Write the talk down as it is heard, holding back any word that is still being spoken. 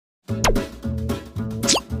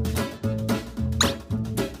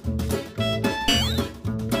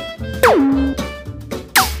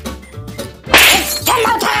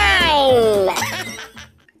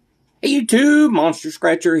Hey YouTube, Monster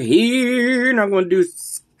Scratcher here, and I'm going to do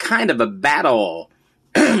kind of a battle.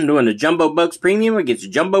 I'm doing the Jumbo Bucks Premium against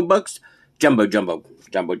Jumbo Bucks, Jumbo. Jumbo.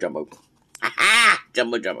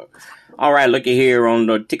 Alright, looky here on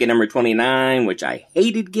the ticket number 29, which I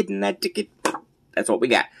hated getting that ticket. That's what we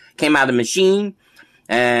got. Came out of the machine,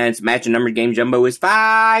 and it's matching numbers game. Jumbo is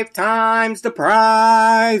 5 times the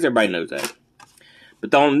prize. Everybody knows that.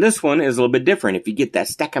 But on this one is a little bit different. If you get that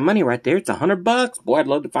stack of money right there, it's $100. Boy, I'd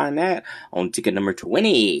love to find that on ticket number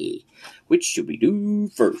 20. Which should we do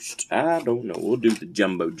first? I don't know. We'll do the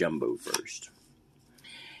Jumbo first.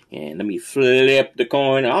 And let me flip the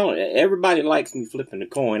coin. Everybody likes me flipping the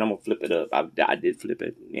coin. I'm going to flip it up. I did flip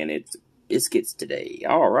it. And it's biscuits today.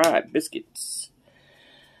 All right, biscuits.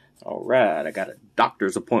 All right, I got a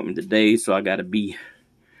doctor's appointment today, so I got to be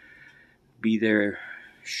there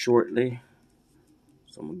shortly.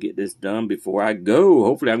 So I'm going to get this done before I go.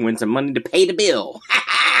 Hopefully I can win some money to pay the bill.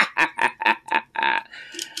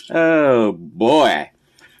 Oh, boy.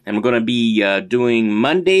 And we're going to be doing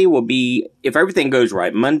Monday will be, if everything goes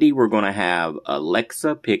right, Monday we're going to have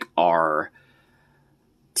Alexa pick our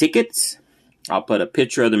tickets. I'll put a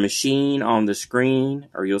picture of the machine on the screen,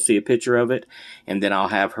 or you'll see a picture of it. And then I'll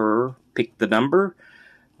have her pick the number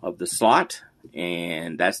of the slot.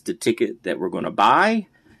 And that's the ticket that we're going to buy.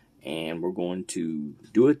 And we're going to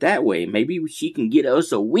do it that way. Maybe she can get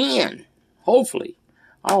us a win. Hopefully.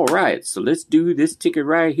 Alright, so let's do this ticket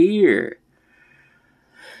right here.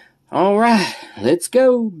 Alright, let's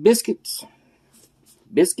go. Biscuits.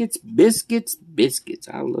 Biscuits.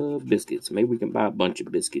 I love biscuits. Maybe we can buy a bunch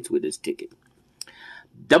of biscuits with this ticket.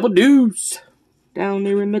 Double deuce. Down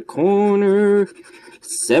there in the corner.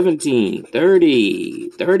 17, 30,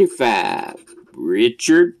 35.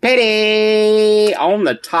 Richard Petty on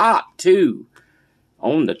the top two.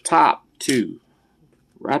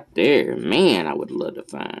 Right there. Man, I would love to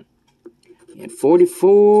find. And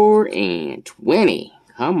 44 and 20.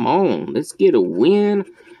 Come on. Let's get a win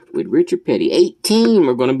with Richard Petty. 18.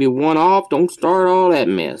 We're going to be one off. Don't start all that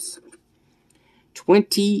mess.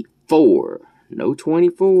 24. No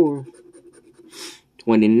 24.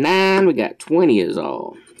 29. We got 20 is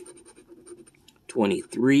all.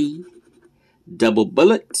 23. Double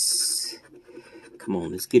bullets. Come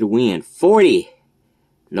on, let's get a win. 40.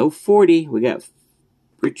 No 40. We got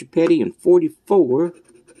Richard Petty and 44.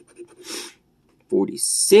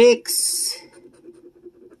 46.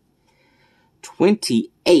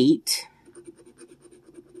 28.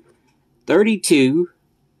 32.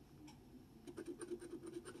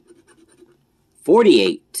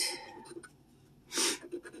 48.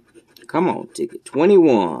 Come on, ticket.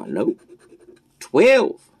 21. Nope.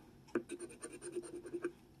 12.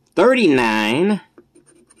 39,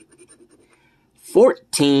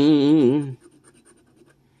 14,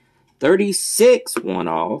 36, one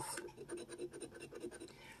off,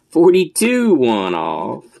 42, one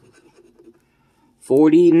off,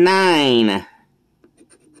 49,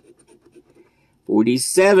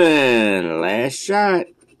 47, last shot,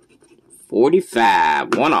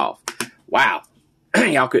 45, one off. Wow,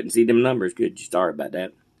 y'all couldn't see them numbers, could you? Sorry about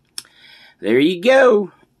that. There you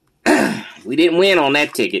go. We didn't win on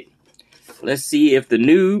that ticket. Let's see if the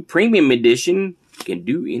new premium edition can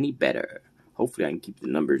do any better. Hopefully I can keep the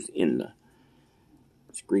numbers in the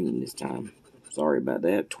screen this time. Sorry about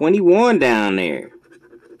that. 21 down there.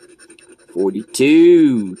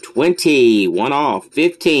 42, 20, one off,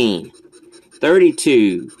 15,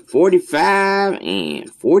 32, 45,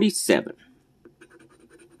 and 47.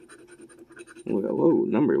 Whoa,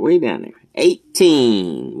 number way down there.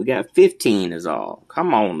 18. We got 15 is all.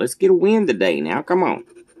 Come on, let's get a win today now. Come on.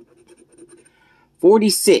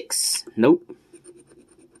 46. Nope.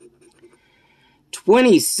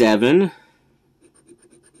 27.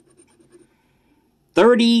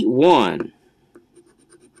 31.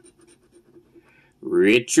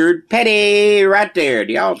 Richard Petty right there.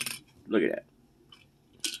 Do y'all look at that?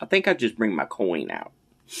 I think I just bring my coin out.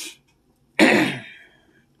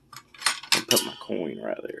 Put my coin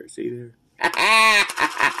right there. See there?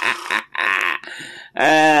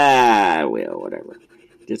 Well, whatever.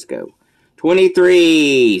 Just go.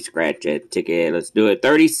 23. Scratch that ticket. Let's do it.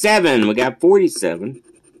 37. We got 47.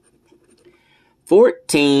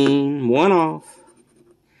 14. One off.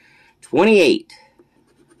 28.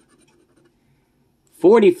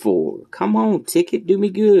 44. Come on, ticket. Do me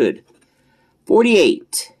good.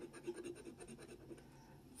 48.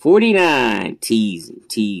 49.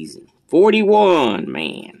 Teasing. 41,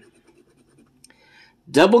 man.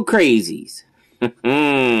 Double crazies.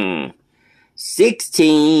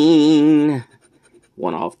 16.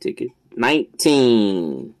 One off ticket.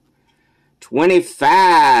 19.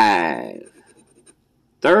 25.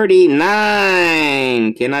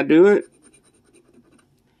 39. Can I do it?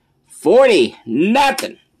 40.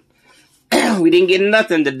 Nothing. We didn't get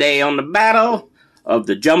nothing today on the Battle of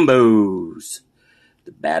the Jumbos.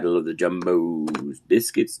 The Battle of the Jumbos.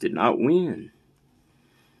 Biscuits did not win.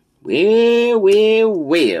 Well.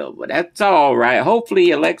 But that's all right.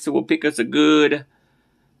 Hopefully Alexa will pick us a good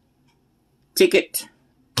ticket.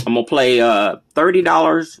 I'm going to play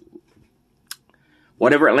 $30.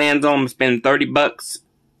 Whatever it lands on, I'm going to spend $30.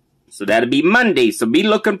 So that'll be Monday. So be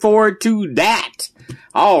looking forward to that.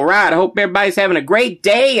 All right. I hope everybody's having a great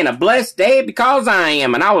day and a blessed day, because I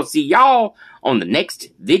am. And I will see y'all on the next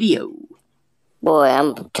video. Boy,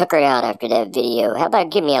 I'm tuckered out after that video. How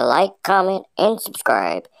about give me a like, comment, and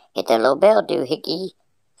subscribe. Hit that little bell, doohickey.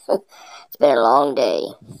 It's been a long day.